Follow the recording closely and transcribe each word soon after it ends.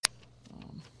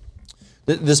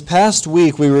This past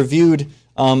week, we reviewed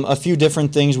a few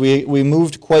different things. We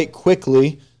moved quite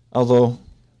quickly, although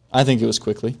I think it was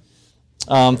quickly,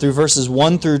 through verses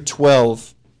 1 through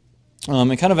 12.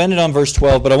 It kind of ended on verse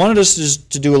 12, but I wanted us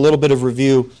just to do a little bit of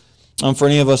review for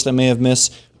any of us that may have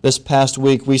missed this past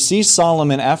week. We see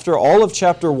Solomon, after all of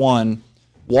chapter 1,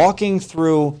 walking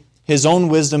through his own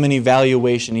wisdom and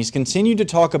evaluation. He's continued to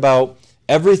talk about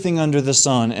everything under the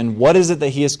sun, and what is it that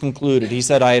he has concluded? He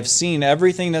said, I have seen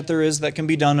everything that there is that can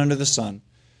be done under the sun.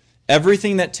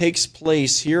 Everything that takes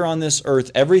place here on this earth,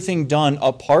 everything done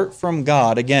apart from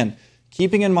God. Again,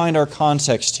 keeping in mind our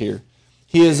context here.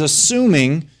 He is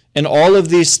assuming in all of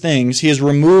these things, he has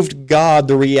removed God,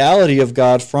 the reality of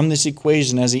God, from this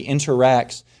equation as he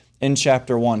interacts in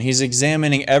chapter 1. He's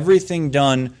examining everything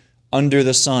done under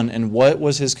the sun, and what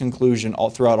was his conclusion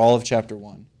throughout all of chapter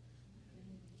 1?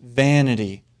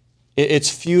 Vanity. It's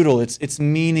futile. It's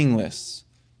meaningless.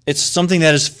 It's something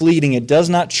that is fleeting. It does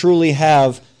not truly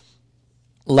have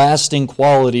lasting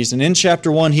qualities. And in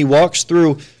chapter 1, he walks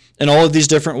through in all of these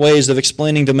different ways of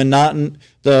explaining the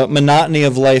monotony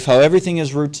of life, how everything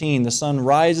is routine. The sun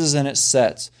rises and it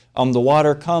sets. The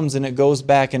water comes and it goes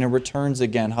back and it returns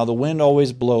again. How the wind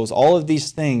always blows. All of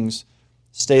these things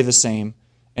stay the same.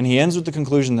 And he ends with the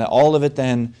conclusion that all of it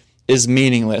then is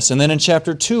meaningless. And then in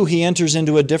chapter 2, he enters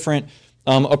into a different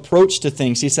approach to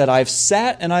things. He said, I've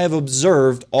sat and I have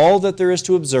observed all that there is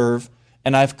to observe,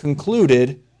 and I've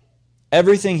concluded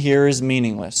everything here is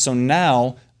meaningless. So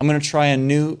now I'm going to try a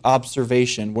new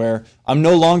observation where I'm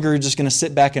no longer just going to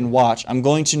sit back and watch. I'm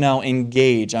going to now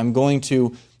engage. I'm going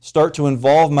to start to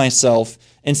involve myself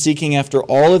in seeking after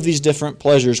all of these different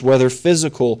pleasures, whether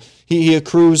physical. He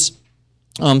accrues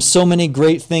so many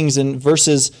great things in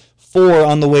verses 4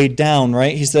 on the way down,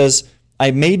 right? He says,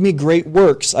 I made me great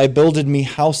works. I builded me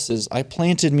houses. I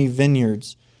planted me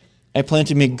vineyards. I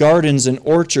planted me gardens and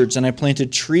orchards, and I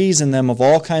planted trees in them of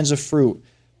all kinds of fruit.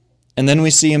 And then we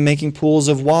see him making pools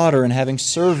of water and having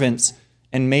servants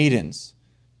and maidens.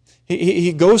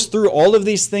 He goes through all of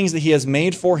these things that he has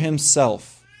made for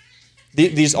himself,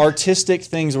 these artistic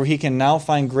things where he can now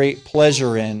find great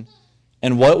pleasure in.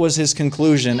 And what was his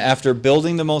conclusion after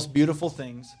building the most beautiful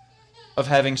things, of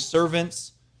having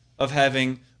servants, of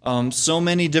having so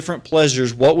many different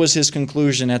pleasures? What was his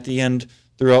conclusion at the end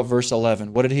throughout verse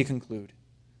 11? What did he conclude?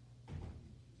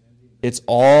 It's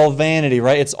all vanity,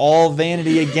 right? It's all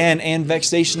vanity again and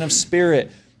vexation of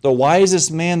spirit. The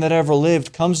wisest man that ever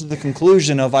lived comes to the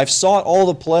conclusion of, I've sought all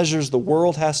the pleasures the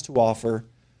world has to offer,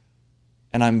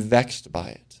 and I'm vexed by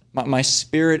it. My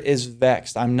spirit is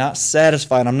vexed. I'm not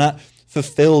satisfied. I'm not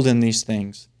fulfilled in these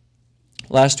things.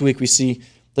 Last week we see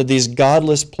that these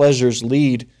godless pleasures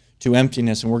lead to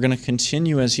emptiness, and we're going to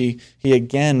continue as he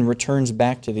again returns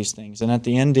back to these things. And at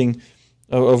the ending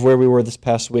of where we were this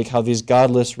past week, how these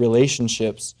godless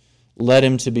relationships led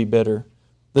him to be bitter.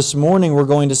 This morning we're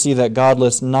going to see that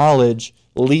godless knowledge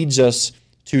leads us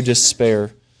to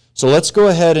despair. So let's go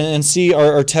ahead and see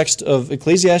our text of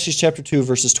Ecclesiastes chapter 2,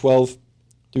 verses 12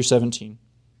 through 17.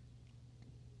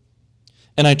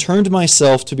 And I turned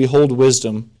myself to behold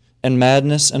wisdom, and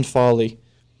madness, and folly.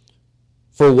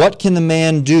 For what can the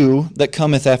man do that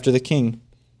cometh after the king?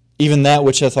 Even that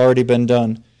which hath already been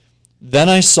done. Then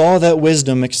I saw that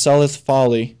wisdom excelleth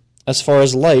folly, as far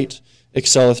as light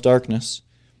excelleth darkness.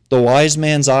 The wise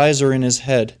man's eyes are in his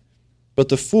head, but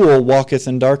the fool walketh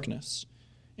in darkness.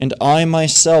 And I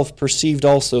myself perceived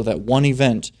also that one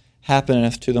event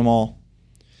happeneth to them all.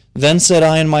 Then said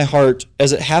I in my heart,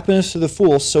 as it happeneth to the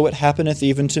fool, so it happeneth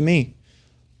even to me.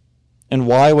 And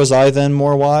why was I then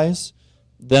more wise?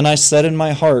 Then I said in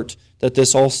my heart that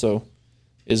this also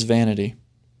is vanity.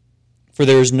 For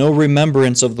there is no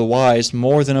remembrance of the wise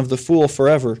more than of the fool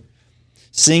forever.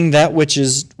 Seeing that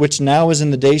which now is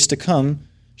in the days to come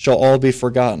shall all be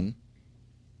forgotten.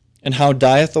 And how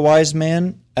dieth the wise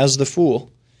man? As the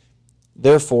fool.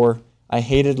 Therefore I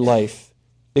hated life,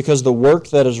 because the work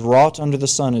that is wrought under the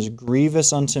sun is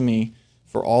grievous unto me,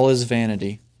 for all is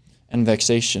vanity and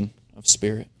vexation of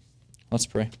spirit. Let's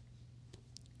pray.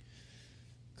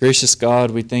 Gracious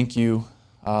God, we thank you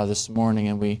this morning,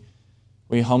 and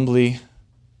we humbly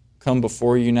come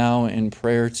before you now in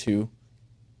prayer to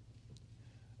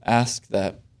ask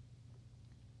that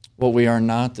what we are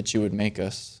not, that you would make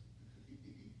us.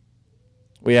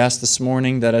 We ask this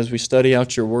morning that as we study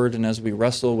out your word and as we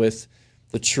wrestle with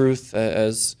the truth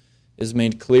as is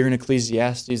made clear in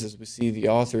Ecclesiastes, as we see the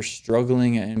author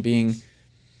struggling and being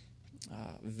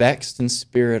vexed in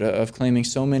spirit of claiming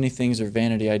so many things are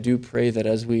vanity, I do pray that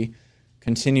as we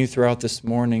continue throughout this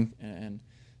morning and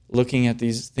looking at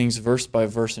these things verse by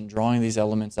verse and drawing these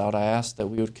elements out, I ask that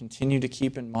we would continue to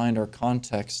keep in mind our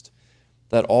context,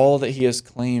 that all that he has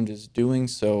claimed is doing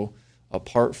so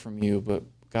apart from you. But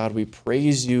God, we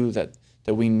praise you that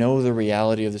we know the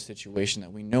reality of the situation,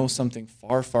 that we know something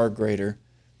far, far greater,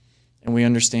 and we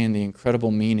understand the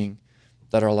incredible meaning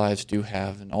that our lives do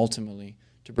have, and ultimately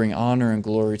to bring honor and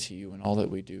glory to you in all that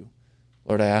we do.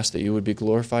 Lord, I ask that you would be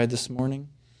glorified this morning,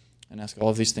 and ask all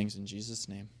of these things in Jesus'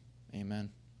 name.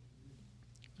 Amen.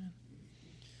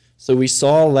 So we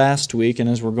saw last week, and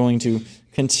as we're going to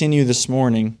continue this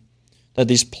morning, that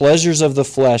these pleasures of the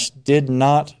flesh did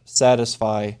not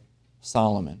satisfy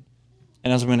Solomon.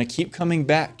 And as I'm going to keep coming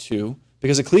back to,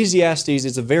 because Ecclesiastes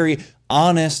is a very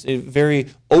honest, a very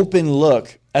open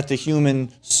look at the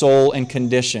human soul and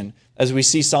condition, as we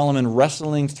see Solomon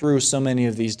wrestling through so many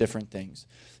of these different things.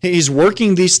 He's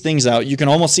working these things out. You can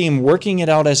almost see him working it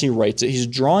out as he writes it. He's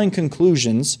drawing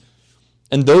conclusions.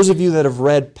 And those of you that have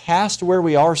read past where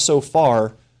we are so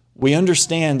far, we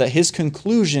understand that his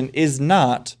conclusion is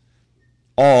not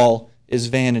all is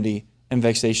vanity and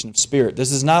vexation of spirit.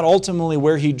 This is not ultimately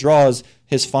where he draws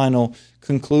his final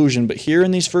conclusion. But here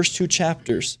in these first 2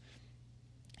 chapters,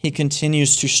 he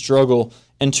continues to struggle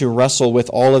and to wrestle with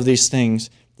all of these things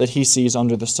that he sees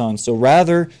under the sun. So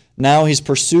rather, now he's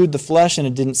pursued the flesh and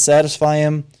it didn't satisfy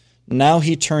him. Now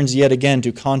he turns yet again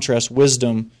to contrast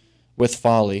wisdom with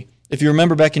folly. If you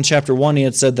remember back in chapter 1, he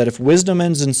had said that if wisdom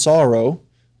ends in sorrow,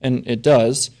 and it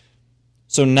does,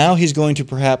 so now he's going to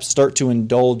perhaps start to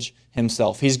indulge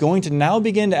himself. He's going to now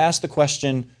begin to ask the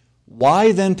question,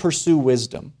 why then pursue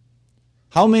wisdom?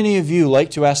 How many of you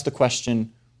like to ask the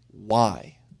question,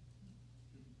 why?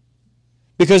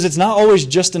 Because it's not always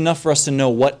just enough for us to know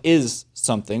what is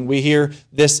something. We hear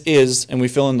this is, and we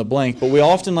fill in the blank, but we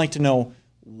often like to know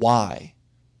why.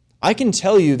 I can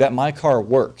tell you that my car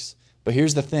works, but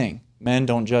here's the thing. Men,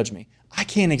 don't judge me. I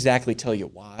can't exactly tell you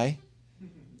why.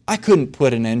 I couldn't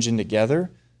put an engine together.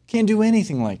 Can't do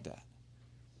anything like that.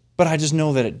 But I just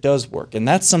know that it does work. And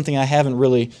that's something I haven't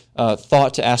really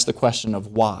thought to ask the question of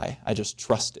why. I just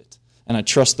trust it. And I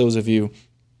trust those of you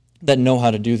that know how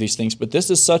to do these things. But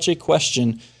this is such a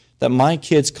question that my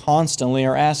kids constantly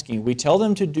are asking. We tell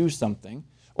them to do something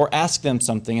or ask them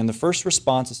something, and the first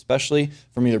response, especially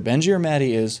from either Benji or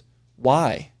Maddie, is,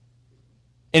 why?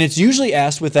 And it's usually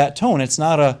asked with that tone. It's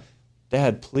not a,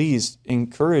 Dad, please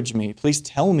encourage me. Please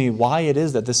tell me why it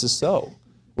is that this is so.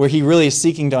 Where he really is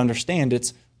seeking to understand,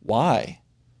 it's why?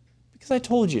 Because I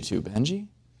told you to, Benji.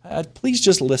 Please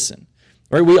just listen.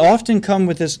 Right? We often come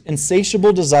with this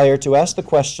insatiable desire to ask the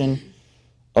question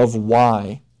of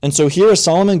why. And so here as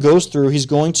Solomon goes through, he's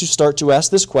going to start to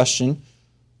ask this question,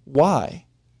 why?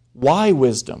 Why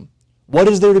wisdom? What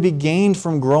is there to be gained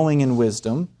from growing in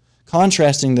wisdom?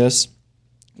 Contrasting this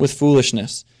with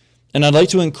foolishness. And I'd like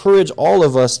to encourage all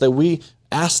of us that we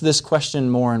ask this question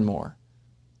more and more.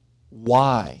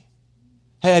 Why?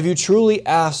 Hey, have you truly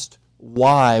asked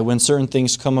why when certain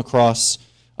things come across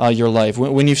your life?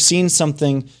 When you've seen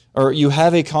something or you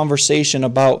have a conversation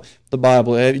about the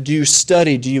Bible, do you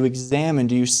study, do you examine,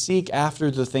 do you seek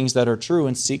after the things that are true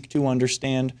and seek to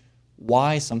understand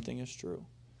why something is true?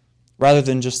 Rather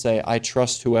than just say, I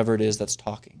trust whoever it is that's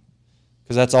talking.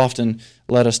 Because that's often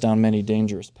led us down many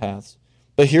dangerous paths.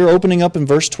 But here, opening up in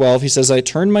verse 12, he says, I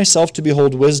turned myself to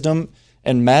behold wisdom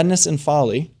and madness and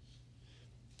folly.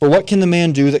 For what can the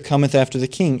man do that cometh after the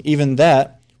king? Even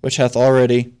that which hath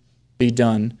already be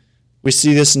done. We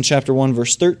see this in chapter 1,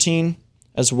 verse 13,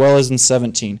 as well as in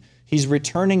 17. He's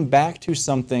returning back to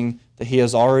something that he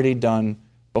has already done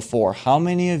before. How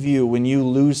many of you, when you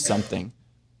lose something,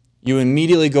 you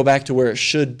immediately go back to where it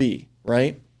should be,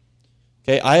 right?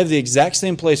 Okay, I have the exact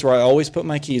same place where I always put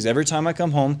my keys. Every time I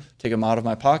come home, take them out of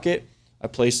my pocket, I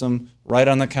place them right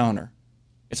on the counter.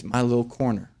 It's my little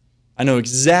corner. I know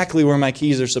exactly where my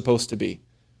keys are supposed to be.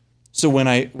 So when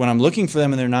I'm looking for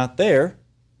them and they're not there,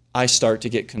 I start to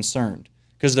get concerned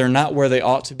because they're not where they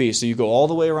ought to be. So you go all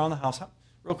the way around the house.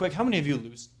 Real quick, how many of you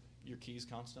lose your keys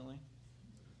constantly?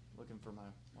 Looking for my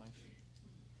wife.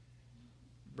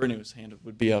 Brittany's hand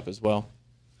would be up as well.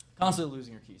 Constantly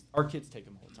losing your keys. Our kids take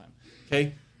them all the time.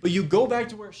 Okay? But you go back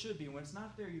to where it should be. When it's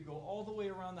not there, you go all the way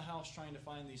around the house trying to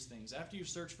find these things. After you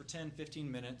search for 10,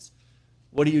 15 minutes,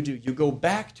 what do? You go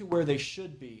back to where they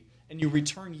should be, and you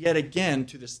return yet again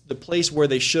to the place where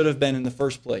they should have been in the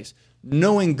first place,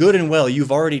 knowing good and well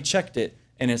you've already checked it,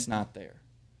 and it's not there.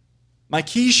 My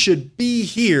keys should be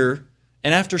here,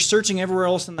 and after searching everywhere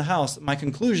else in the house, my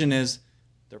conclusion is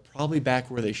they're probably back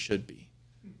where they should be.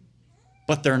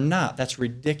 But they're not. That's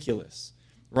ridiculous,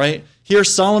 right? Here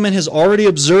Solomon has already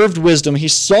observed wisdom. He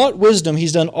sought wisdom.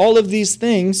 He's done all of these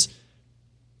things,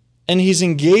 and he's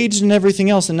engaged in everything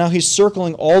else, and now he's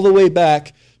circling all the way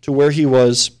back to where he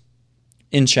was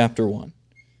in chapter 1.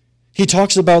 He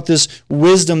talks about this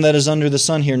wisdom that is under the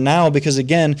sun here now because,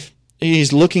 again,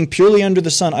 he's looking purely under the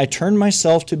sun. I turn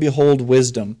myself to behold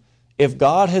wisdom. If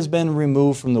God has been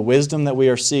removed from the wisdom that we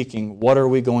are seeking, what are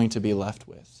we going to be left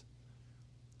with?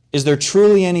 Is there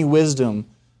truly any wisdom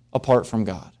apart from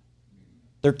God?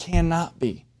 There cannot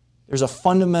be. There's a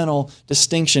fundamental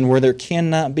distinction where there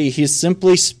cannot be. He's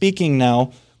simply speaking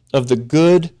now of the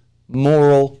good,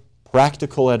 moral,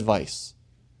 practical advice.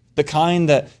 The kind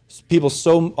that people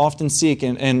so often seek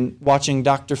in watching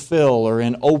Dr. Phil or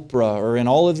in Oprah or in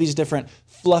all of these different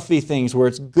fluffy things where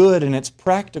it's good and it's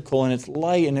practical and it's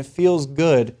light and it feels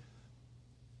good.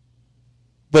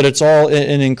 But it's all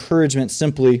an encouragement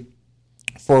simply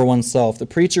for oneself. The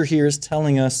preacher here is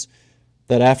telling us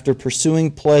that after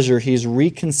pursuing pleasure, he's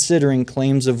reconsidering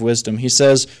claims of wisdom. He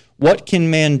says, "What can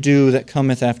man do that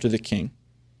cometh after the king?"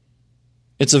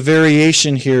 It's a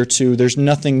variation here to there's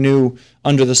nothing new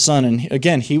under the sun. And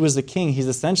again, he was the king. He's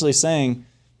essentially saying,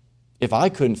 if I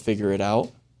couldn't figure it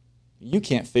out, you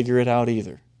can't figure it out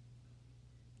either.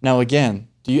 Now again,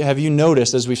 have you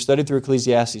noticed as we've studied through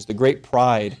Ecclesiastes, the great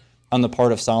pride on the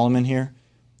part of Solomon here?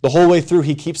 The whole way through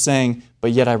he keeps saying,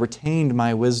 but yet I retained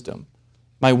my wisdom.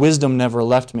 My wisdom never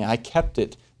left me. I kept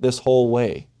it this whole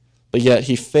way. But yet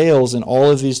he fails in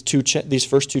all of these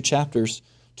first two chapters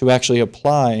to actually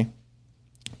apply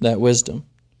that wisdom.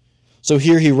 So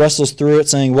here he wrestles through it,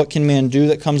 saying, what can man do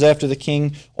that comes after the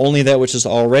king? Only that which has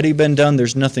already been done.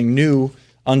 There's nothing new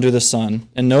under the sun.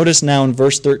 And notice now in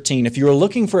verse 13, if you are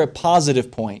looking for a positive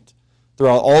point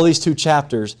throughout all these two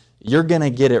chapters, you're going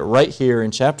to get it right here in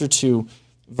chapter 2,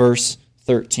 verse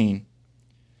 13.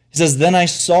 He says, then I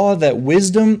saw that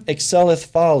wisdom excelleth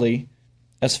folly,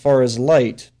 as far as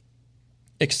light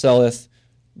excelleth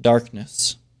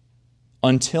darkness.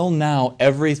 Until now,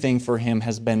 everything for him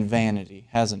has been vanity,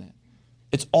 hasn't it?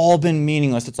 It's all been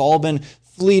meaningless. It's all been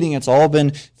fleeting. It's all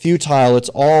been futile. It's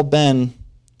all been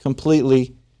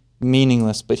completely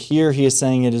meaningless. But here he is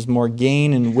saying it is more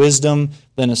gain in wisdom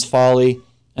than is folly,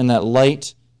 and that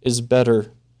light is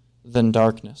better than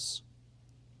darkness.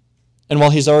 And while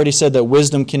he's already said that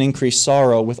wisdom can increase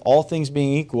sorrow, with all things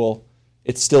being equal,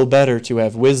 it's still better to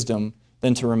have wisdom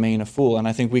than to remain a fool. And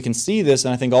I think we can see this,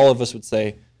 and I think all of us would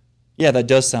say, yeah, that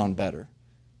does sound better.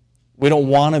 We don't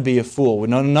want to be a fool.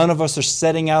 None of us are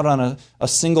setting out on a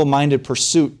single-minded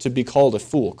pursuit to be called a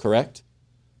fool, correct?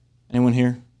 Anyone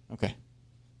here? Okay.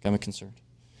 Got me concerned.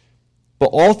 But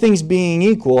all things being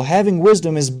equal, having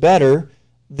wisdom is better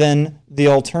than the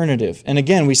alternative. And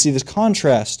again, we see this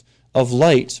contrast of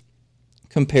light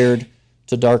compared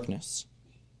to darkness.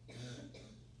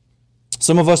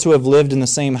 Some of us who have lived in the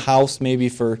same house maybe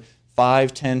for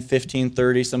 5, 10, 15,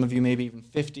 30, some of you maybe even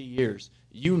 50 years,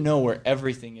 you know where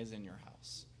everything is in your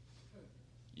house.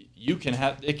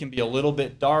 It can be a little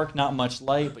bit dark, not much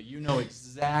light, but you know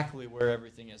exactly where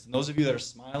everything is. And those of you that are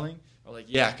smiling are like,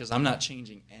 yeah, because I'm not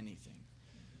changing anything.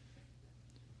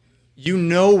 You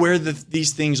know where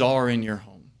these things are in your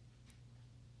home,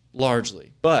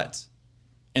 largely.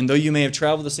 And though you may have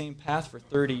traveled the same path for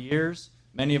 30 years,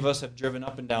 many of us have driven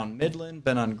up and down Midland,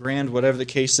 been on Grand, whatever the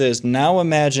case is. Now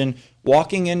imagine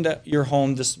walking into your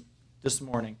home this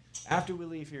morning. After we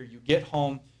leave here, you get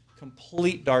home,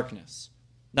 complete darkness.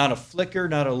 Not a flicker,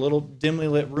 not a little dimly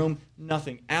lit room,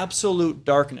 nothing. Absolute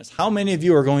darkness. How many of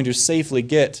you are going to safely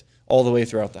get all the way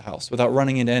throughout the house without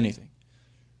running into anything?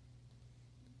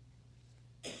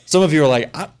 Some of you are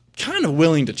like, I'm kind of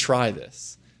willing to try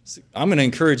this. So I'm going to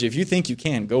encourage you. If you think you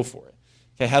can, go for it.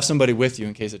 Okay, have somebody with you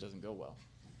in case it doesn't go well.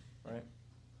 Right?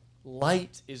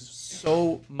 Light is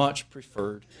so much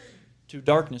preferred to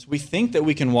darkness. We think that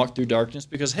we can walk through darkness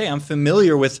because, hey, I'm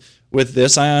familiar with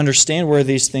this. I understand where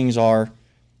these things are.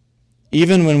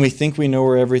 Even when we think we know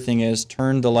where everything is,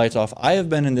 turn the lights off. I have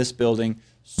been in this building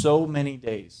so many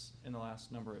days in the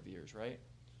last number of years, right?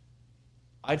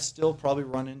 I'd still probably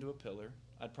run into a pillar.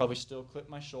 I'd probably still clip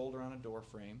my shoulder on a door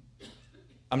frame.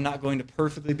 I'm not going to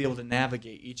perfectly be able to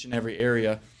navigate each and every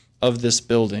area of this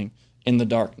building in the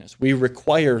darkness. We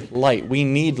require light. We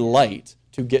need light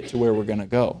to get to where we're going to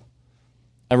go.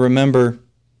 I remember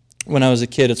when I was a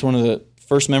kid, it's one of the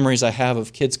first memories I have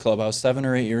of Kids Club. I was 7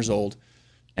 or 8 years old,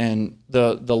 and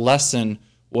the lesson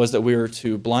was that we were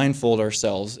to blindfold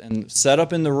ourselves, and set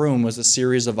up in the room was a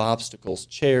series of obstacles,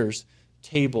 chairs,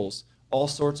 tables, all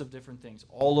sorts of different things,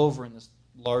 all over in this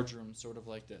large room, sort of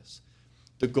like this.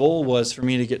 The goal was for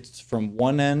me to get from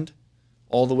one end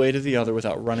all the way to the other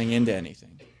without running into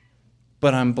anything.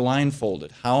 But I'm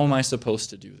blindfolded. How am I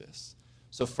supposed to do this?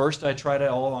 So first I tried it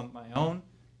all on my own.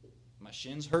 My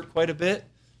shins hurt quite a bit,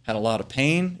 had a lot of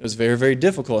pain. It was very, very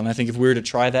difficult. And I think if we were to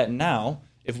try that now,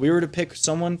 if we were to pick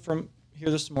someone from here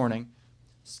this morning,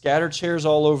 scatter chairs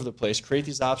all over the place, create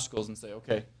these obstacles, and say,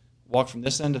 okay, walk from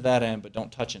this end to that end, but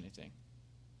don't touch anything.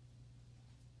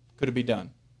 Could it be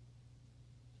done?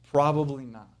 Probably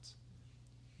not.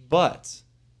 But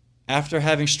after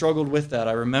having struggled with that,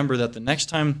 I remember that the next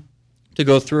time to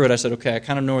go through it, I said, okay, I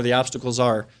kind of know where the obstacles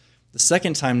are. The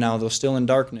second time now, though still in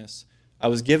darkness, I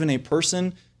was given a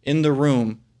person in the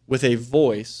room with a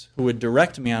voice who would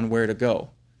direct me on where to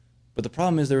go. But the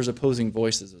problem is there was opposing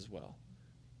voices as well.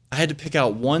 I had to pick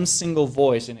out one single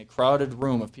voice in a crowded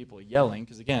room of people yelling,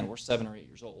 because again, we're 7 or 8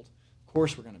 years old. Of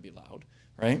course we're going to be loud,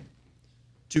 right?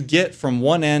 To get from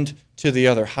one end to the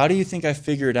other. How do you think I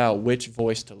figured out which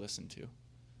voice to listen to?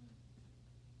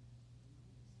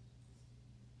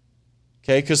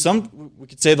 Okay, because we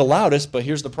could say the loudest, but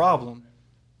here's the problem.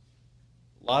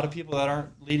 A lot of people that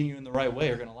aren't leading you in the right way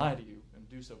are going to lie to you and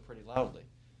do so pretty loudly.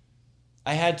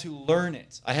 I had to learn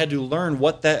it. I had to learn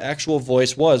what that actual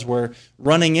voice was, where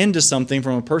running into something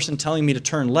from a person telling me to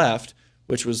turn left,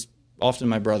 which was often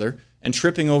my brother, and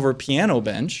tripping over a piano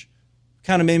bench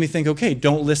kind of made me think, okay,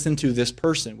 don't listen to this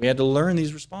person. We had to learn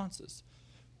these responses.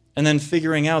 And then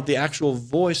figuring out the actual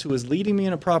voice who was leading me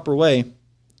in a proper way,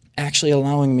 actually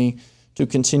allowing me to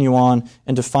continue on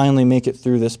and to finally make it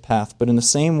through this path. But in the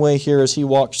same way here as he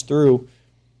walks through,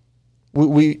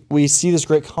 we see this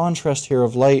great contrast here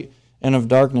of light and of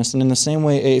darkness. And in the same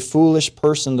way, a foolish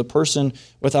person, the person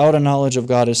without a knowledge of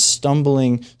God, is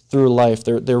stumbling through life.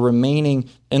 They're remaining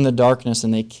in the darkness,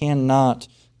 and they cannot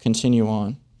continue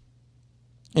on.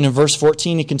 And in verse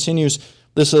 14, he continues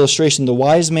this illustration. The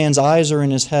wise man's eyes are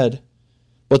in his head,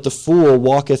 but the fool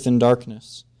walketh in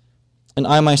darkness. And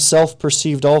I myself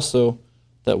perceived also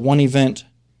that one event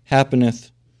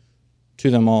happeneth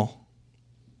to them all.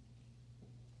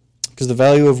 Because the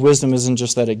value of wisdom isn't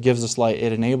just that it gives us light,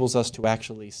 it enables us to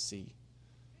actually see.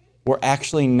 We're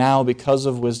actually now, because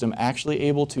of wisdom, actually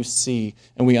able to see,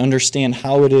 and we understand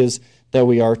how it is that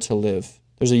we are to live.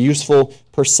 There's a useful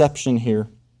perception here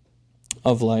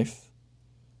of life.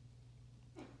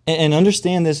 And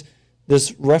understand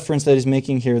this reference that he's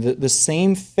making here, that the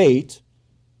same fate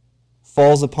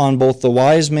falls upon both the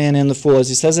wise man and the fool. As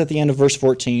he says at the end of verse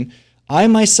 14, I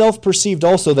myself perceived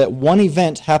also that one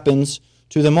event happens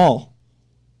to them all.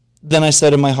 Then I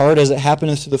said in my heart, as it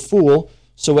happeneth to the fool,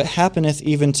 so it happeneth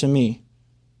even to me.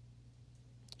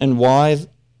 And why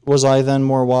was I then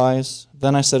more wise?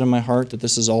 Then I said in my heart that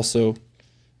this is also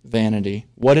vanity.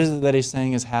 What is it that he's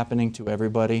saying is happening to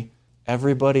everybody?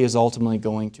 Everybody is ultimately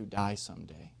going to die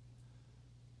someday.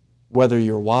 Whether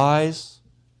you're wise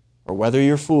or whether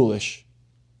you're foolish,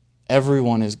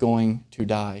 everyone is going to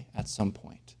die at some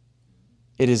point.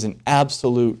 It is an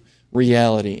absolute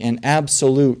reality, an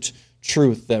absolute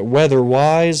truth that whether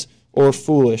wise or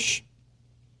foolish,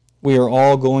 we are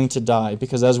all going to die.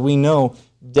 Because as we know,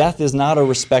 death is not a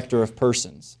respecter of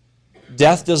persons.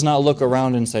 Death does not look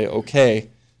around and say, okay,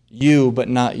 you but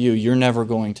not you, you're never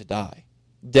going to die.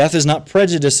 Death is not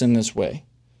prejudice in this way.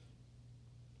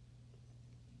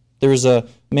 There's a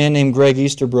man named Greg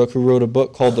Easterbrook who wrote a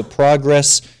book called The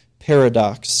Progress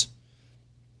Paradox.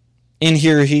 In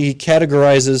here, he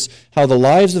categorizes how the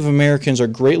lives of Americans are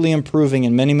greatly improving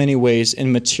in many, many ways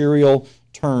in material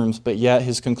terms, but yet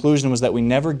his conclusion was that we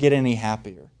never get any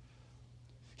happier.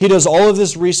 He does all of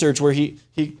this research where he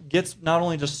gets not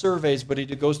only just surveys, but he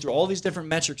goes through all these different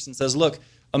metrics and says, look,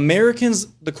 Americans,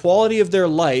 the quality of their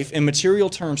life in material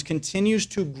terms continues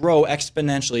to grow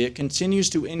exponentially. It continues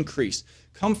to increase.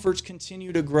 Comforts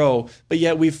continue to grow, but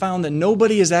yet we've found that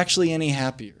nobody is actually any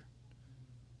happier.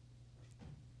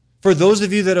 For those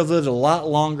of you that have lived a lot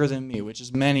longer than me, which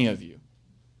is many of you,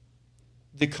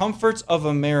 the comforts of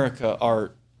America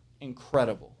are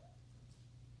incredible.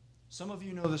 Some of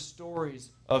you know the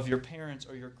stories of your parents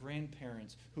or your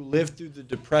grandparents who lived through the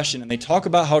Depression, and they talk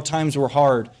about how times were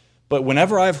hard. But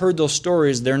whenever I've heard those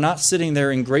stories, they're not sitting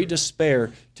there in great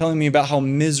despair telling me about how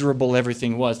miserable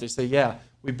everything was. They say, yeah,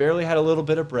 we barely had a little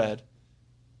bit of bread.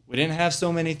 We didn't have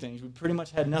so many things. We pretty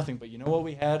much had nothing. But you know what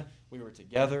we had? We were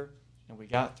together, and we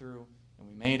got through, and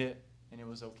we made it, and it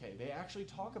was okay. They actually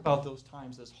talk about those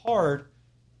times as hard,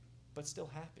 but still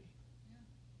happy.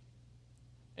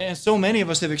 And so many of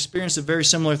us have experienced a very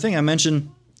similar thing. I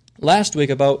mentioned last week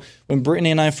about when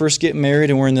Brittany and I first get married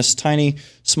and we're in this tiny,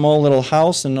 small little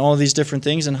house and all these different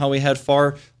things and how we had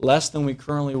far less than we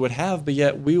currently would have, but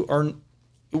yet we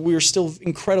are still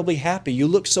incredibly happy. You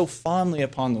look so fondly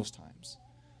upon those times.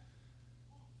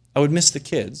 I would miss the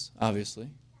kids, obviously.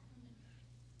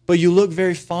 But you look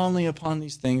very fondly upon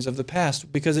these things of the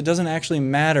past because it doesn't actually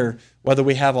matter whether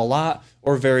we have a lot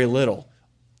or very little.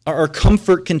 Our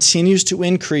comfort continues to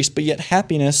increase, but yet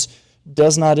happiness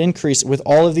does not increase. With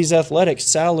all of these athletics,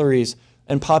 salaries,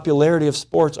 and popularity of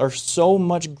sports are so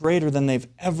much greater than they've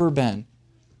ever been.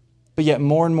 But yet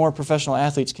more and more professional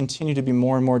athletes continue to be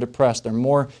more and more depressed. They're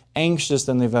more anxious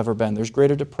than they've ever been. There's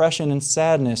greater depression and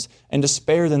sadness and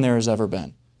despair than there has ever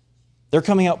been. They're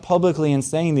coming out publicly and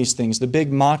saying these things. The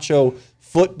big macho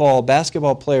football,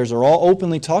 basketball players are all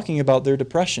openly talking about their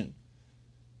depression.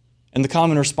 And the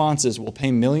common response is, well,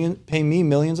 pay me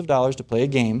millions of dollars to play a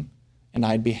game, and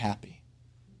I'd be happy.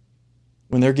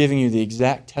 When they're giving you the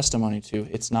exact testimony to,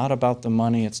 it's not about the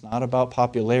money, it's not about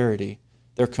popularity.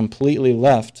 They're completely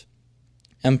left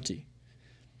empty.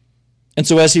 And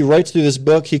so as he writes through this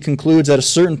book, he concludes at a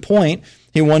certain point,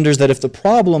 he wonders that if the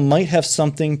problem might have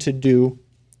something to do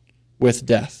with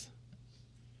death.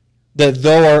 That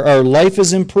though our life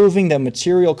is improving, that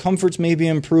material comforts may be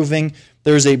improving,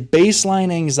 there's a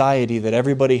baseline anxiety that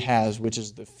everybody has, which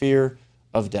is the fear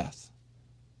of death.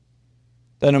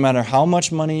 That no matter how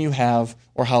much money you have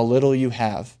or how little you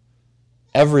have,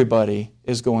 everybody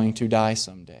is going to die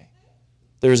someday.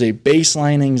 There's a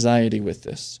baseline anxiety with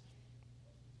this.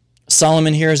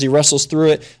 Solomon here, as he wrestles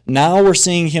through it, now we're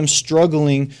seeing him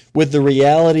struggling with the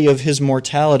reality of his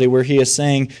mortality, where he is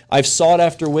saying, I've sought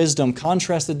after wisdom,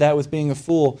 contrasted that with being a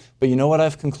fool, but you know what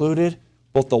I've concluded?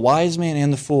 Both the wise man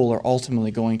and the fool are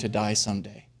ultimately going to die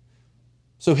someday.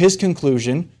 So his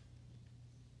conclusion,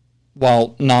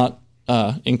 while not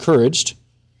encouraged,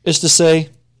 is to say,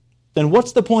 then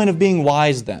what's the point of being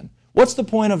wise then? What's the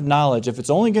point of knowledge if it's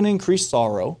only going to increase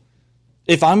sorrow?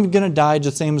 If I'm going to die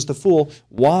the same as the fool,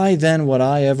 why then would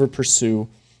I ever pursue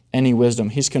any wisdom?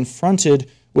 He's confronted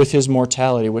with his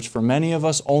mortality, which for many of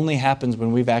us only happens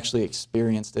when we've actually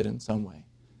experienced it in some way.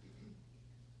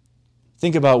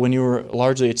 Think about when you were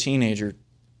largely a teenager.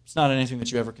 It's not anything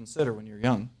that you ever consider when you're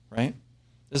young, right?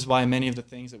 This is why many of the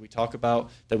things that we talk about,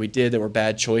 that we did, that were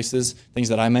bad choices, things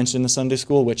that I mentioned in the Sunday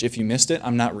school, which if you missed it,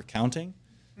 I'm not recounting,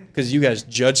 because you guys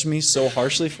judged me so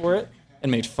harshly for it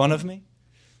and made fun of me.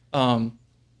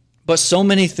 But so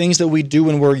many things that we do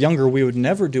when we're younger, we would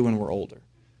never do when we're older.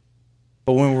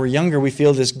 But when we're younger, we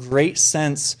feel this great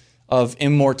sense of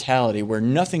immortality where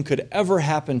nothing could ever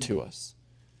happen to us.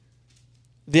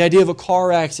 The idea of a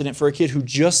car accident for a kid who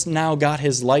just now got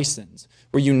his license,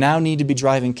 where you now need to be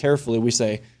driving carefully, we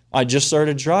say, I just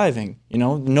started driving.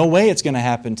 No way it's going to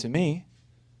happen to me.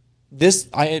 This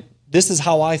is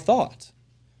how I thought.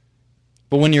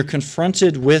 But when you're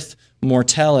confronted with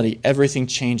mortality, everything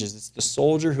changes. It's the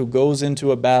soldier who goes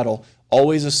into a battle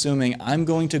always assuming I'm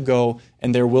going to go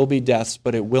and there will be deaths,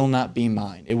 but it will not be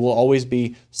mine. It will always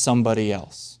be somebody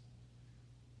else.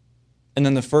 And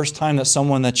then the first time that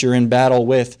someone that you're in battle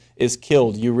with is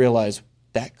killed, you realize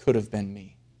that could have been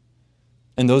me.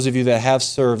 And those of you that have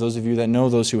served, those of you that know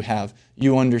those who have,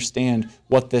 you understand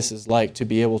what this is like to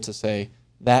be able to say,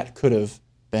 that could have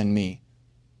been me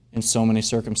in so many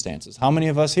circumstances. How many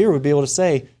of us here would be able to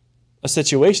say a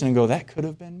situation and go, that could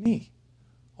have been me?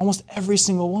 Almost every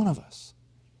single one of us.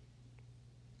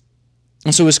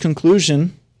 And so his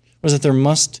conclusion was that there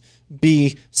must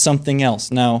be something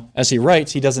else. Now, as he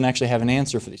writes, he doesn't actually have an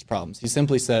answer for these problems. He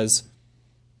simply says,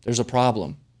 there's a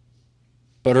problem.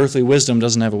 But earthly wisdom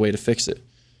doesn't have a way to fix it.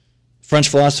 French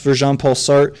philosopher Jean-Paul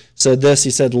Sartre said this.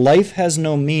 He said, life has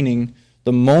no meaning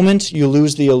the moment you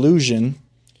lose the illusion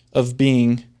of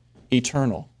being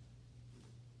eternal.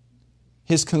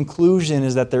 His conclusion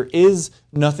is that there is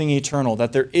nothing eternal,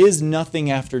 that there is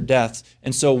nothing after death.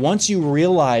 And so once you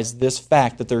realize this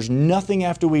fact, that there's nothing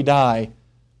after we die,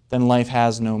 then life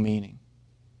has no meaning.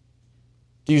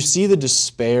 Do you see the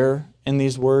despair in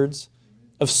these words?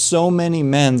 Of so many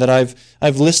men that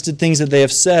I've listed things that they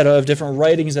have said, of different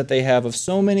writings that they have, of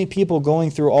so many people going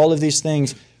through all of these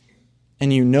things,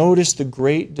 and you notice the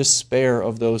great despair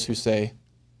of those who say,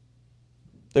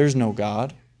 there's no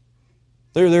God.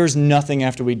 There's nothing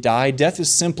after we die. Death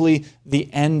is simply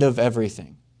the end of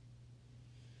everything.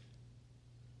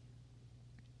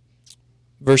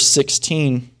 Verse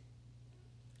 16,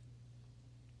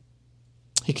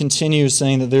 he continues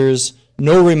saying that there is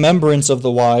no remembrance of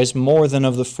the wise more than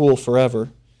of the fool forever.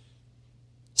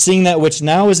 Seeing that which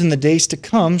now is in the days to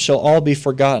come shall all be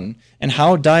forgotten. And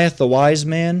how dieth the wise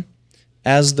man?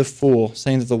 As the fool.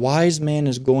 Saying that the wise man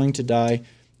is going to die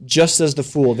just as the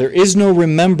fool. There is no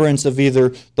remembrance of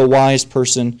either the wise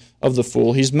person of the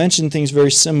fool. He's mentioned things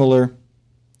very similar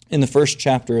in the first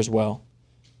chapter as well.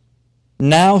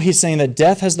 Now he's saying that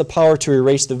death has the power to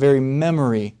erase the very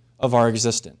memory of our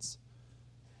existence.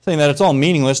 Saying that it's all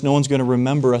meaningless, no one's going to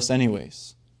remember us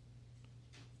anyways.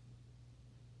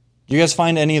 Do you guys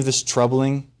find any of this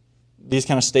troubling? These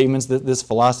kind of statements, this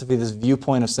philosophy, this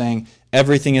viewpoint of saying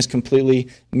everything is completely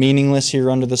meaningless here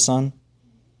under the sun?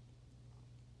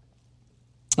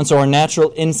 And so our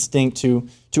natural instinct to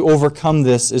overcome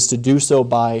this is to do so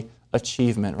by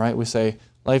achievement, right? We say,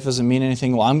 life doesn't mean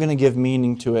anything. Well, I'm going to give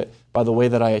meaning to it by the way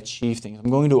that I achieve things. I'm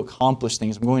going to accomplish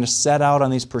things. I'm going to set out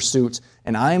on these pursuits,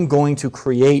 and I am going to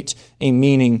create a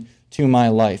meaning to my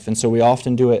life. And so we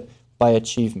often do it by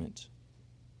achievement.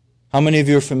 How many of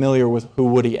you are familiar with who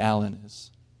Woody Allen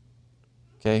is?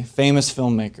 Okay, famous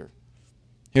filmmaker.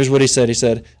 Here's what he said. He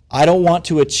said, I don't want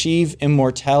to achieve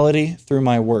immortality through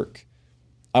my work.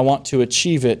 I want to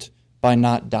achieve it by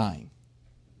not dying.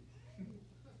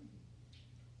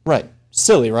 Right.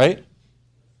 Silly, right?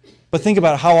 But think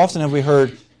about how often have we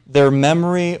heard their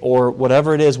memory or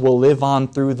whatever it is will live on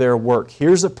through their work.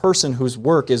 Here's a person whose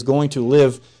work is going to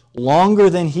live longer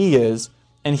than he is,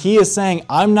 and he is saying,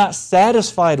 I'm not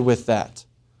satisfied with that.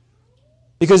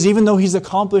 Because even though he's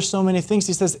accomplished so many things,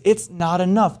 he says, it's not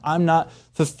enough. I'm not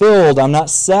fulfilled. I'm not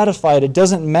satisfied. It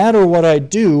doesn't matter what I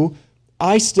do.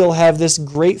 I still have this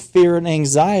great fear and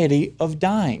anxiety of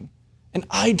dying. And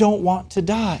I don't want to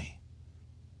die.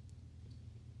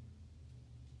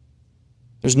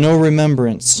 There's no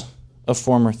remembrance of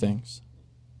former things.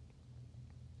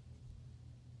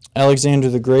 Alexander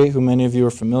the Great, who many of you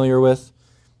are familiar with,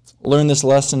 learned this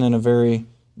lesson in a very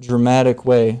dramatic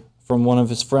way from one of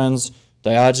his friends,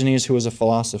 Diogenes, who was a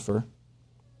philosopher.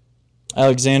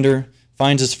 Alexander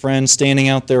finds his friend standing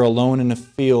out there alone in a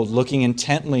field, looking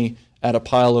intently at a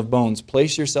pile of bones.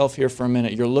 Place yourself here for a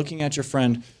minute. You're looking at your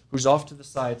friend who's off to the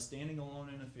side, standing alone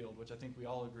in a field, which I think we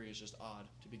all agree is just odd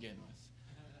to begin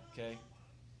with. Okay?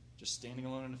 Just standing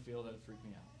alone in a field, that would freak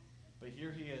me out. But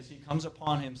here he is. He comes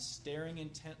upon him staring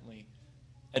intently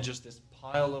at just this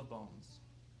pile of bones.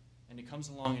 And he comes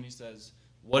along and he says,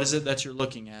 what is it that you're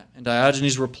looking at? And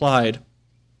Diogenes replied,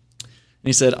 and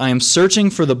he said, I am searching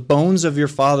for the bones of your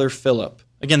father Philip.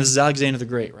 Again, this is Alexander the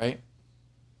Great, right?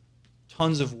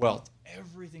 Tons of wealth,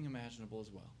 everything imaginable as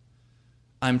well.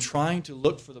 I'm trying to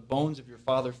look for the bones of your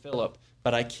father Philip,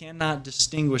 but I cannot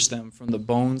distinguish them from the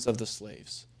bones of the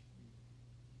slaves.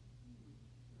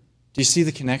 Do you see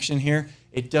the connection here?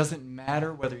 It doesn't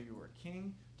matter whether you are a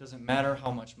king. It doesn't matter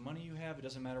how much money you have. It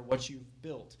doesn't matter what you've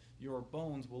built. Your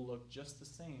bones will look just the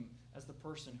same as the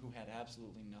person who had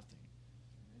absolutely nothing.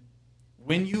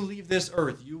 When you leave this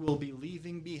earth, you will be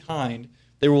leaving behind.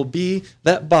 There will be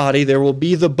that body. There will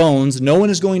be the bones. No one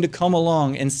is going to come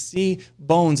along and see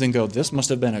bones and go, this must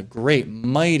have been a great,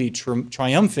 mighty,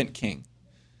 triumphant king.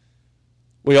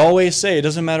 We always say it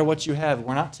doesn't matter what you have.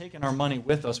 We're not taking our money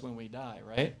with us when we die,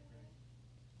 right?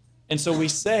 And so we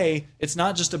say it's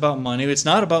not just about money. It's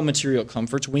not about material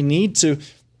comforts. We need to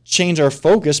change our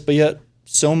focus, but yet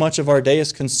so much of our day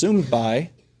is consumed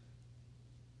by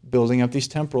building up these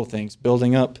temporal things,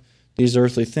 building up these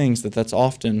earthly things, that's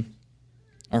often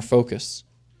our focus.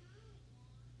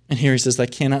 And here he says, I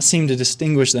cannot seem to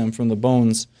distinguish them from the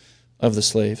bones of the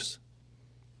slaves.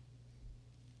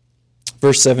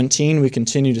 Verse 17, we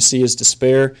continue to see his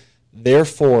despair.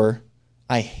 Therefore,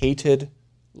 I hated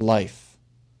life.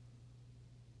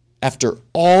 After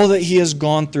all that he has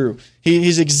gone through,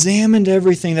 he's examined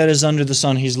everything that is under the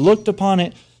sun. He's looked upon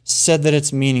it, said that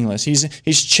it's meaningless.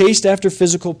 He's chased after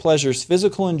physical pleasures,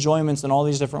 physical enjoyments in all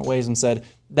these different ways and said,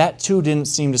 that too didn't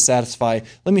seem to satisfy.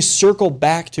 Let me circle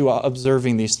back to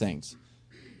observing these things.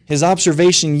 His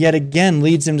observation yet again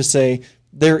leads him to say,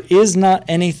 there is not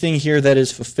anything here that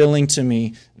is fulfilling to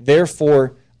me.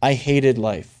 Therefore, I hated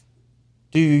life.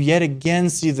 Do you yet again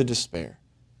see the despair?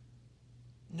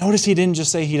 Notice he didn't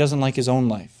just say he doesn't like his own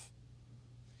life.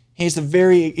 He hates the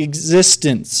very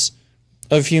existence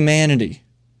of humanity.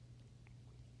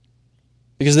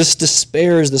 Because this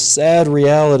despair is the sad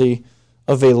reality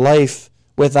of a life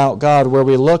without God, where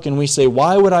we look and we say,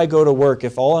 why would I go to work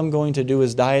if all I'm going to do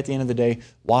is die at the end of the day?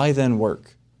 Why then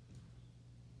work?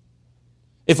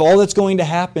 If all that's going to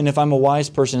happen if I'm a wise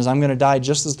person is I'm going to die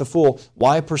just as the fool,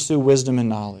 why pursue wisdom and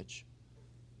knowledge?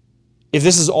 If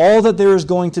this is all that there is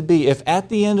going to be, if at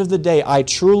the end of the day I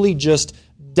truly just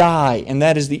die, and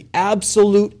that is the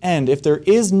absolute end, if there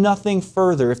is nothing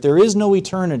further, if there is no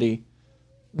eternity,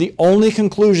 the only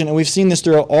conclusion, and we've seen this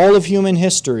throughout all of human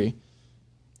history,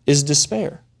 is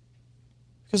despair.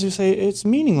 Because we say, it's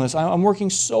meaningless. I'm working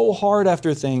so hard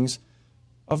after things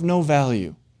of no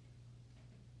value.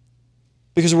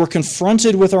 Because we're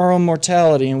confronted with our own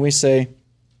mortality and we say,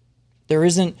 there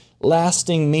isn't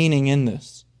lasting meaning in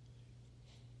this.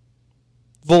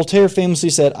 Voltaire famously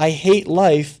said, I hate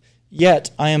life, yet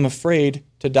I am afraid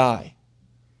to die.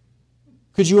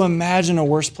 Could you imagine a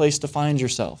worse place to find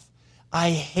yourself?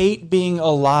 I hate being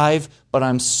alive, but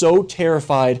I'm so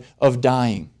terrified of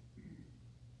dying.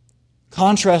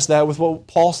 Contrast that with what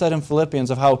Paul said in Philippians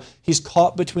of how he's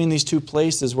caught between these two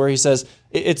places where he says,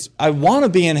 I want to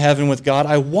be in heaven with God.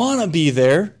 I want to be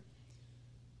there.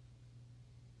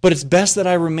 But it's best that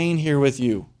I remain here with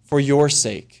you for your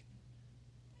sake.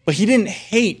 But he didn't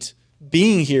hate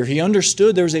being here. He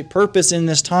understood there was a purpose in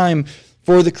this time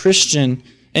for the Christian.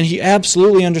 And he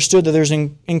absolutely understood that there's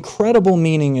an incredible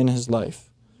meaning in his life.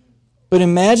 But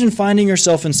imagine finding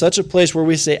yourself in such a place where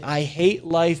we say, I hate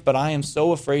life, but I am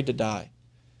so afraid to die.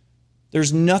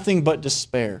 There's nothing but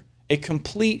despair, a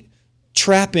complete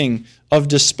trapping of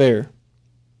despair.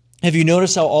 Have you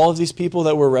noticed how all of these people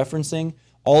that we're referencing,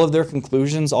 all of their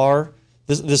conclusions are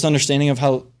this understanding of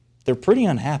how they're pretty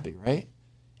unhappy, right?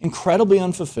 Incredibly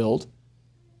unfulfilled.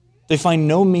 They find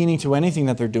no meaning to anything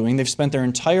that they're doing. They've spent their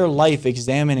entire life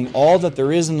examining all that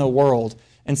there is in the world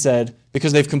and said,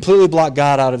 because they've completely blocked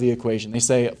God out of the equation. They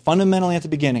say fundamentally at the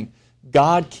beginning,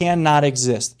 God cannot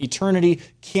exist. Eternity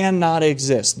cannot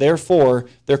exist. Therefore,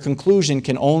 their conclusion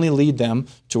can only lead them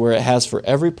to where it has for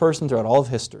every person throughout all of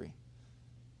history.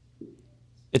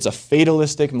 It's a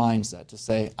fatalistic mindset to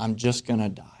say, I'm just going to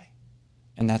die.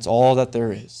 And that's all that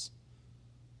there is.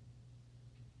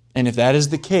 And if that is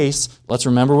the case, let's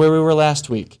remember where we were last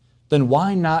week. Then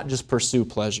why not just pursue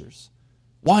pleasures?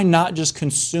 Why not just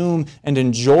consume and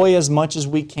enjoy as much as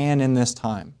we can in this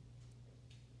time?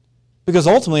 Because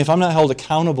ultimately, if I'm not held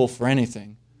accountable for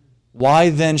anything, why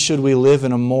then should we live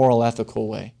in a moral, ethical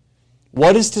way?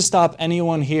 What is to stop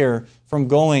anyone here from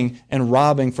going and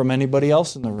robbing from anybody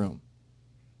else in the room?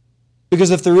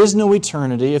 Because if there is no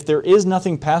eternity, if there is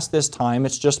nothing past this time,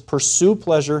 it's just pursue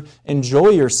pleasure, enjoy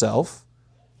yourself,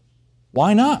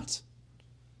 why not?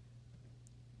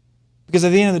 Because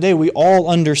at the end of the day, we all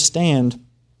understand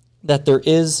that there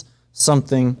is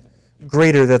something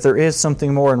greater, that there is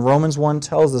something more. And Romans 1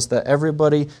 tells us that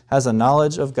everybody has a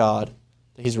knowledge of God,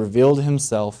 that He's revealed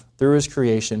Himself through His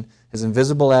creation. His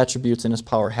invisible attributes and His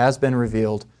power has been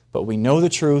revealed, but we know the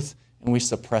truth and we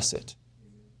suppress it.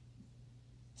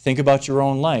 Think about your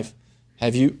own life.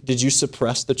 Did you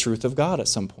suppress the truth of God at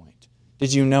some point?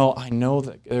 Did you know, I know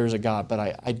that there's a God, but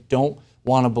I don't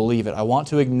want to believe it. I want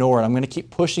to ignore it. I'm going to keep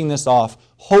pushing this off,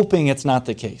 hoping it's not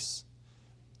the case.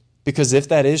 Because if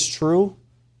that is true,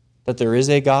 that there is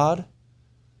a God,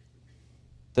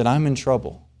 then I'm in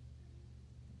trouble.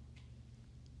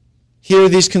 Here are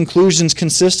these conclusions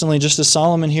consistently, just as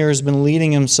Solomon here has been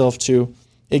leading himself to.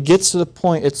 It gets to the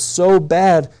point, it's so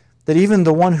bad that even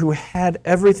the one who had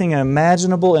everything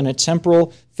imaginable in a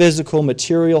temporal, physical,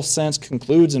 material sense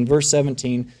concludes in verse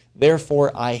 17,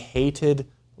 therefore I hated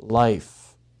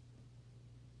life.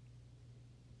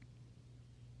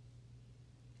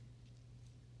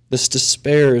 This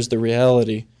despair is the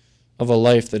reality of a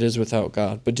life that is without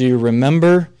God. But do you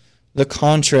remember the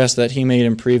contrast that he made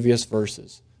in previous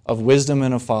verses of wisdom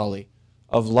and of folly,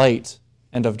 of light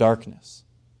and of darkness?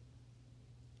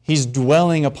 He's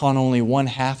dwelling upon only one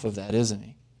half of that, isn't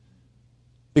he?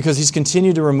 Because he's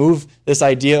continued to remove this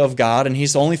idea of God, and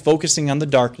he's only focusing on the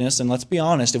darkness. And let's be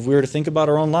honest, if we were to think about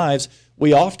our own lives,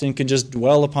 we often can just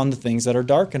dwell upon the things that are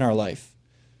dark in our life.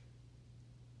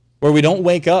 Where we don't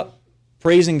wake up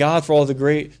praising God for all the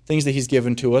great things that He's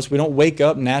given to us. We don't wake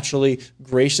up naturally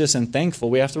gracious and thankful.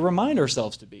 We have to remind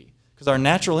ourselves to be. Because our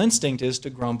natural instinct is to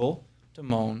grumble, to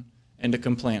moan, and to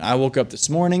complain. I woke up this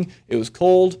morning, it was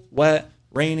cold, wet,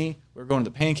 rainy. We were going to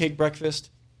the pancake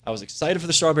breakfast. I was excited for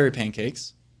the strawberry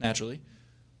pancakes, naturally.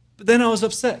 But then I was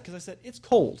upset because I said, it's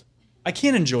cold. I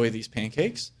can't enjoy these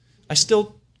pancakes. I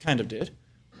still kind of did.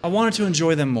 I wanted to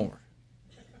enjoy them more.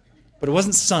 But it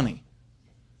wasn't sunny.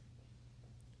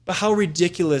 But how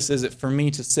ridiculous is it for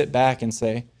me to sit back and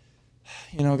say,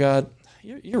 you know, God,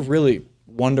 you're really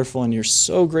wonderful and you're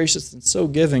so gracious and so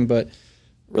giving, but I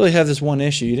really have this one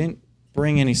issue. You didn't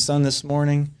bring any sun this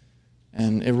morning,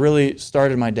 and it really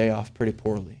started my day off pretty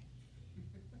poorly.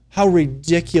 How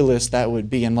ridiculous that would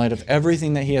be in light of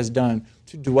everything that He has done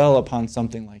to dwell upon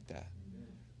something like that.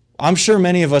 I'm sure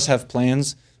many of us have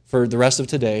plans for the rest of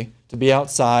today to be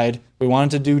outside. We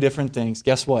wanted to do different things.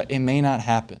 Guess what? It may not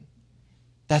happen.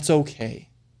 That's okay.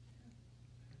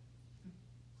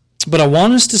 But I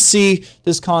want us to see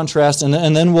this contrast, and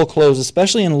then we'll close,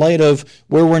 especially in light of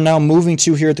where we're now moving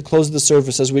to here at the close of the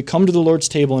service. As we come to the Lord's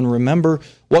table and remember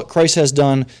what Christ has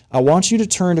done, I want you to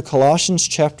turn to Colossians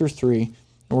chapter 3,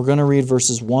 and we're going to read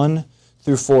verses 1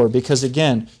 through 4. Because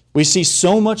again, we see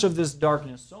so much of this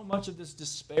darkness, so much of this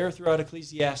despair throughout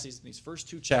Ecclesiastes in these first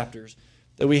two chapters,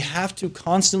 that we have to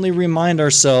constantly remind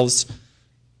ourselves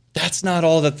that's not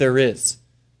all that there is.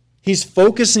 He's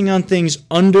focusing on things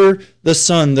under the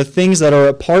sun, the things that are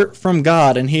apart from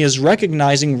God, and he is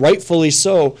recognizing, rightfully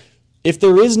so, if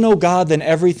there is no God, then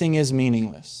everything is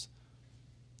meaningless.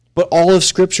 But all of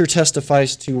Scripture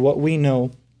testifies to what we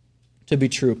know to be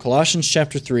true. Colossians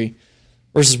chapter 3,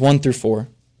 verses 1 through 4.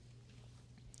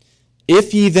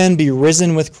 If ye then be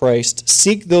risen with Christ,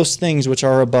 seek those things which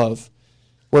are above,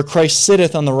 where Christ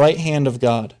sitteth on the right hand of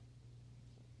God.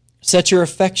 Set your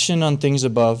affection on things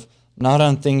above, not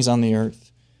on things on the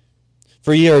earth.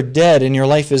 For ye are dead, and your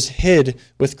life is hid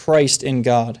with Christ in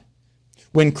God.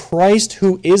 When Christ,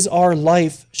 who is our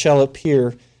life, shall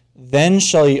appear, then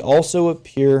shall ye also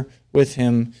appear with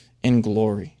him in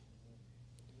glory.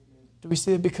 Do we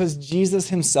see that because Jesus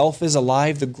himself is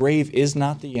alive, the grave is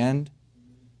not the end?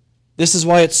 This is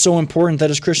why it's so important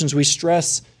that as Christians we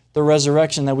stress the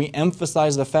resurrection, that we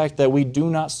emphasize the fact that we do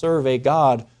not serve a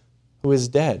God who is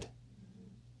dead.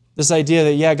 This idea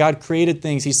that, God created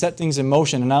things, he set things in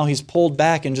motion, and now he's pulled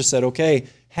back and just said, okay,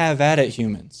 have at it,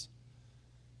 humans.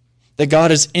 That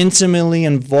God is intimately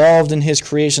involved in his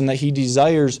creation, that he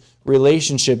desires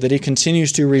relationship, that he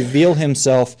continues to reveal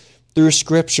himself through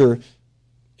Scripture,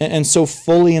 and so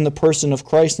fully in the person of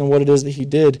Christ and what it is that he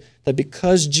did, that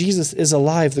because Jesus is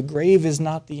alive, the grave is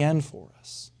not the end for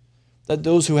us. That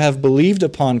those who have believed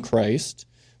upon Christ,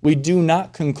 we do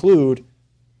not conclude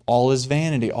all is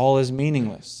vanity, all is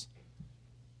meaningless.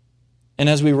 And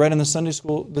as we read in the Sunday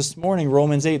school this morning,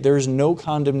 Romans 8, there is no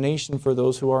condemnation for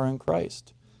those who are in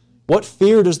Christ. What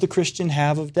fear does the Christian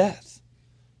have of death?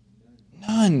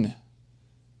 None.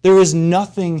 There is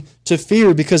nothing to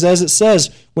fear because as it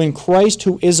says, when Christ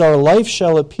who is our life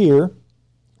shall appear,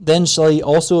 then shall he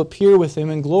also appear with him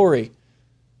in glory.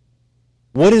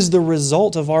 What is the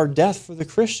result of our death for the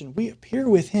Christian? We appear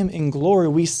with him in glory.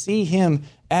 We see him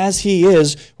as he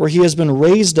is, where he has been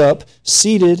raised up,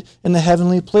 seated in the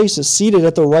heavenly places, seated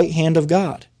at the right hand of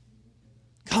God.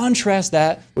 Contrast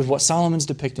that with what Solomon's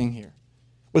depicting here,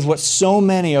 with what so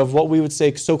many of what we would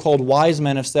say so-called wise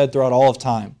men have said throughout all of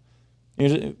time.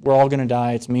 We're all going to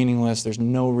die. It's meaningless. There's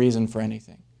no reason for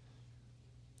anything.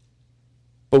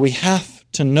 But we have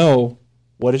to know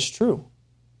what is true.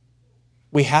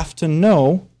 We have to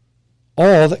know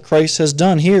all that Christ has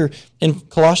done. Here in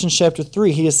Colossians chapter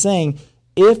 3, he is saying,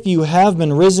 if you have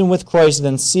been risen with Christ,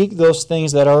 then seek those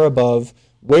things that are above,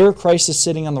 where Christ is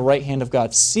sitting on the right hand of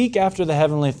God. Seek after the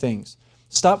heavenly things.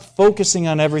 Stop focusing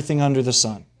on everything under the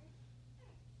sun.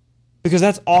 Because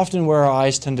that's often where our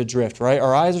eyes tend to drift, right?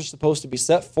 Our eyes are supposed to be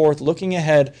set forth, looking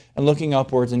ahead and looking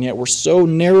upwards, and yet we're so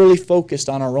narrowly focused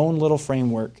on our own little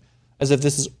framework, as if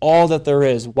this is all that there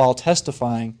is, while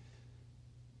testifying,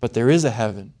 but there is a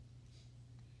heaven.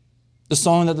 The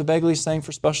song that the Begleys sang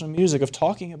for special music of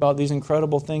talking about these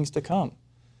incredible things to come.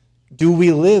 Do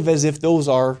we live as if those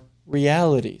are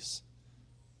realities?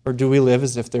 Or do we live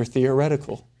as if they're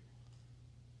theoretical?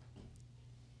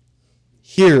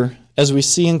 Here, as we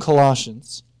see in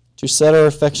Colossians, to set our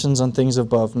affections on things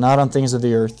above, not on things of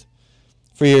the earth.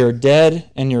 For ye are dead,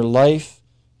 and your life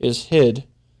is hid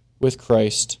with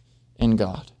Christ in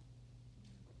God.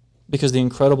 Because the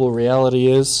incredible reality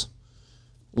is,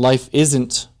 life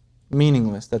isn't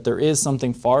meaningless, that there is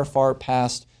something far, far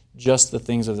past just the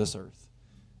things of this earth.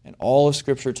 And all of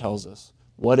Scripture tells us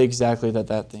what exactly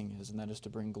that thing is, and that is to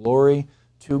bring glory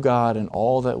to God in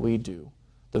all that we do.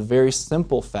 The very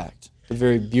simple fact, the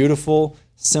very beautiful,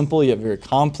 simple, yet very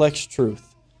complex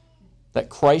truth that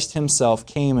Christ himself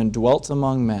came and dwelt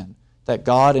among men, that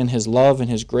God in his love and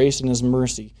his grace and his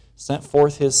mercy sent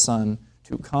forth his Son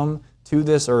to come to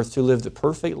this earth to live the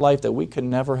perfect life that we could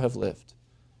never have lived.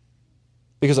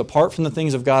 Because apart from the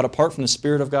things of God, apart from the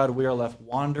Spirit of God, we are left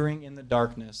wandering in the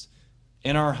darkness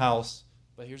in our house.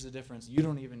 But here's the difference. You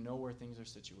don't even know where things are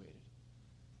situated.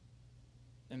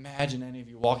 Imagine any of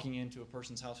you walking into a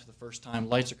person's house for the first time.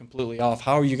 Lights are completely off.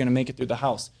 How are you going to make it through the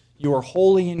house? You are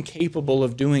wholly incapable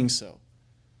of doing so.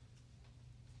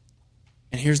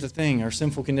 And here's the thing. Our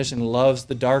sinful condition loves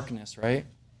the darkness, right?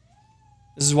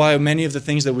 This is why many of the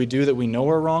things that we do that we know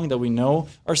are wrong, that we know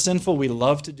are sinful, we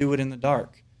love to do it in the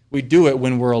dark. We do it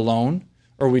when we're alone,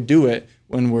 or we do it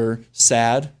when we're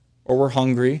sad, or we're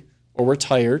hungry, or we're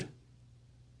tired.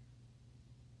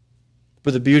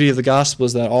 But the beauty of the gospel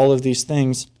is that all of these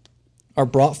things are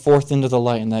brought forth into the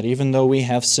light, and that even though we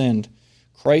have sinned,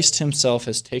 Christ himself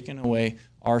has taken away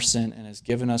our sin and has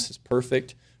given us his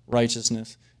perfect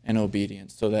righteousness and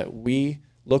obedience, so that we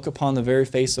look upon the very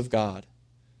face of God.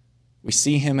 We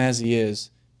see him as he is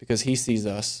because he sees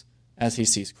us as he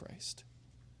sees Christ.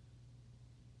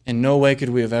 In no way could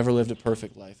we have ever lived a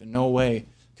perfect life. In no way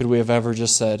could we have ever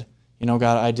just said, you know,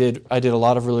 God, I did a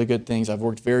lot of really good things. I've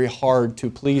worked very hard to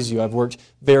please you. I've worked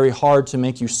very hard to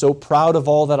make you so proud of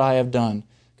all that I have done.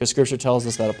 Because Scripture tells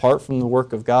us that apart from the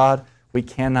work of God, we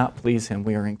cannot please him.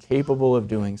 We are incapable of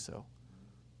doing so.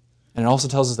 And it also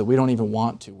tells us that we don't even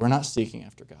want to. We're not seeking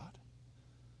after God.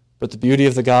 But the beauty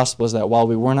of the gospel is that while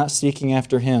we were not seeking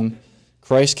after him,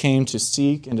 Christ came to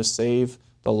seek and to save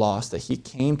the lost, that he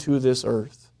came to this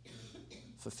earth,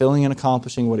 fulfilling and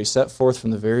accomplishing what he set forth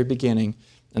from the very beginning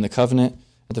in the covenant,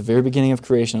 at the very beginning of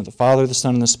creation, of the Father, the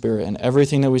Son, and the Spirit, and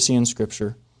everything that we see in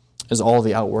Scripture is all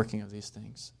the outworking of these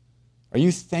things. Are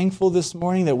you thankful this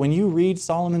morning that when you read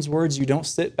Solomon's words, you don't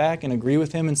sit back and agree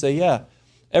with him and say, yeah,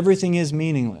 everything is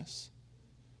meaningless.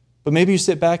 But maybe you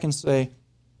sit back and say,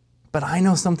 but I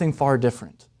know something far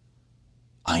different.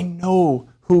 I know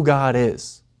who God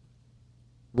is.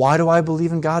 Why do I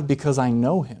believe in God? Because I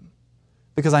know him.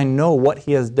 Because I know what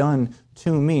he has done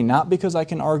to me. Not because I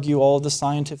can argue all of the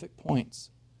scientific points,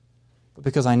 but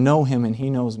because I know him and he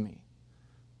knows me.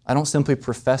 I don't simply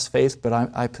profess faith, but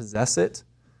I possess it.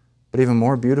 But even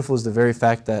more beautiful is the very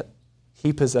fact that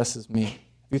he possesses me. Have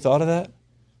you thought of that?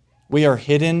 We are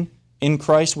hidden in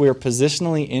Christ. We are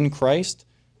positionally in Christ.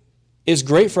 It's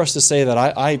great for us to say that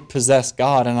I possess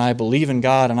God and I believe in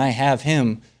God and I have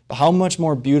him. But how much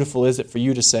more beautiful is it for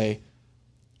you to say,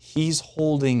 he's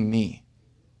holding me.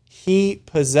 He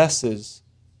possesses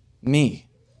me.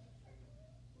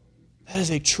 That is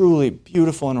a truly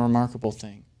beautiful and remarkable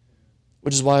thing.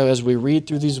 Which is why as we read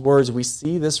through these words, we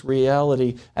see this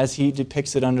reality as he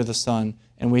depicts it under the sun,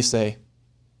 and we say,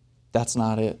 that's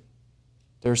not it.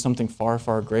 There's something far,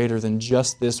 far greater than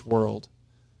just this world,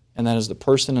 and that is the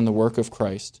person and the work of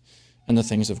Christ and the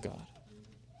things of God.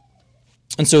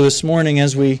 And so this morning,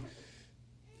 as we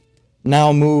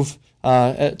now move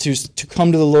to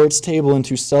come to the Lord's table and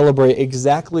to celebrate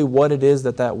exactly what it is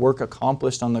that work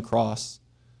accomplished on the cross,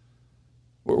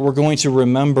 we're going to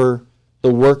remember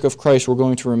the work of Christ. We're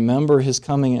going to remember his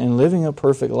coming and living a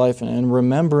perfect life and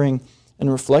remembering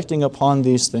and reflecting upon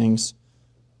these things,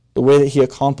 the way that he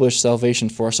accomplished salvation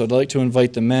for us. So I'd like to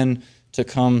invite the men to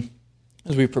come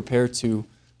as we prepare to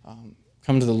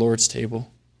come to the Lord's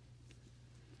table.